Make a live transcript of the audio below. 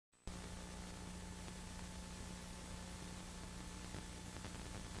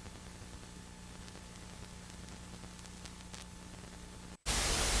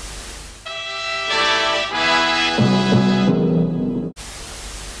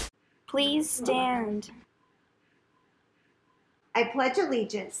Please stand. I pledge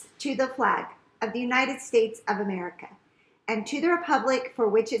allegiance to the flag of the United States of America and to the republic for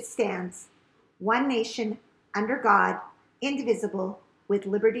which it stands, one nation, under God, indivisible, with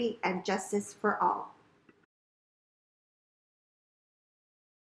liberty and justice for all.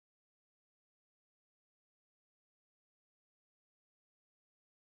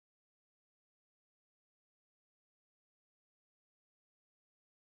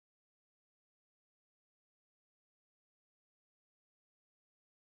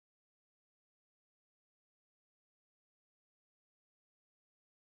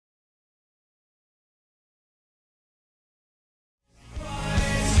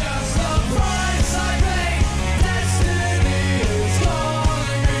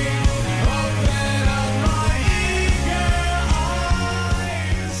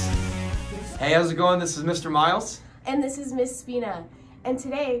 Hey, how's it going? This is Mr. Miles. And this is Miss Spina. And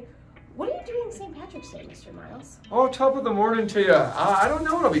today, what are you doing St. Patrick's Day, Mr. Miles? Oh, top of the morning to you. I don't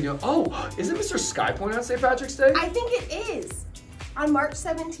know what I'll be doing. Oh, isn't Mr. Sky Pointe on St. Patrick's Day? I think it is. On March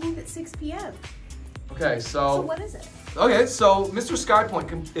 17th at 6 p.m. Okay, So what is it? Okay, so Mr. Sky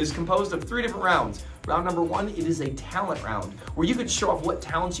Pointe is composed of 3 different rounds. Round number 1, it is a talent round, where you could show off what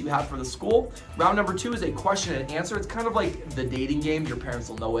talents you have for the school. Round number 2 is a question and answer. It's kind of like the dating game. Your parents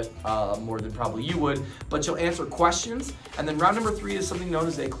will know it more than probably you would, but you'll answer questions. And then round number 3 is something known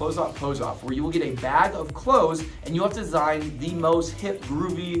as a close-off, pose-off, where you will get a bag of clothes and you have to design the most hip,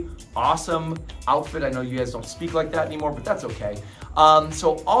 groovy, awesome outfit. I know you guys don't speak like that anymore, but that's okay.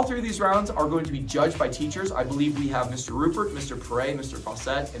 So all 3 of these rounds are going to be judged by teachers. I believe we have Mr. Rupert, Mr. Perret, Mr.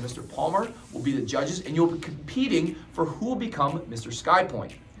 Fawcett, and Mr. Palmer will be the judges, and you'll be competing for who will become Mr. Sky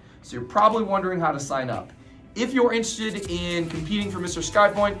Pointe. So you're probably wondering how to sign up. If you're interested in competing for Mr. Sky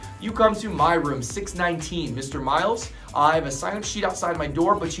Pointe, you come to my room, 619, Mr. Miles. I have a sign-up sheet outside my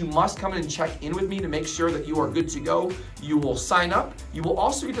door, but you must come in and check in with me to make sure that you are good to go. You will sign up. You will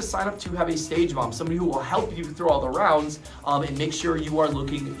also get to sign up to have a stage mom, somebody who will help you through all the rounds and make sure you are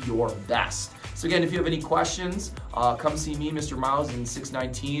looking your best. So again, if you have any questions, come see me, Mr. Miles, in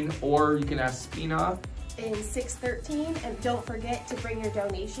 619, or you can ask Spina In 613, and don't forget to bring your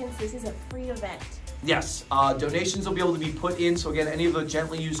donations. This is a free event. Yes, donations will be able to be put in. So again, any of the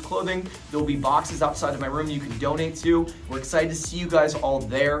gently used clothing, there'll be boxes outside of my room you can donate to. We're excited to see you guys all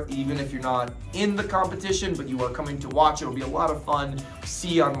there, even if you're not in the competition, but you are coming to watch. It'll be a lot of fun. See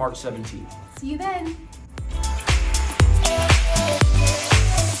you on March 17th. See you then.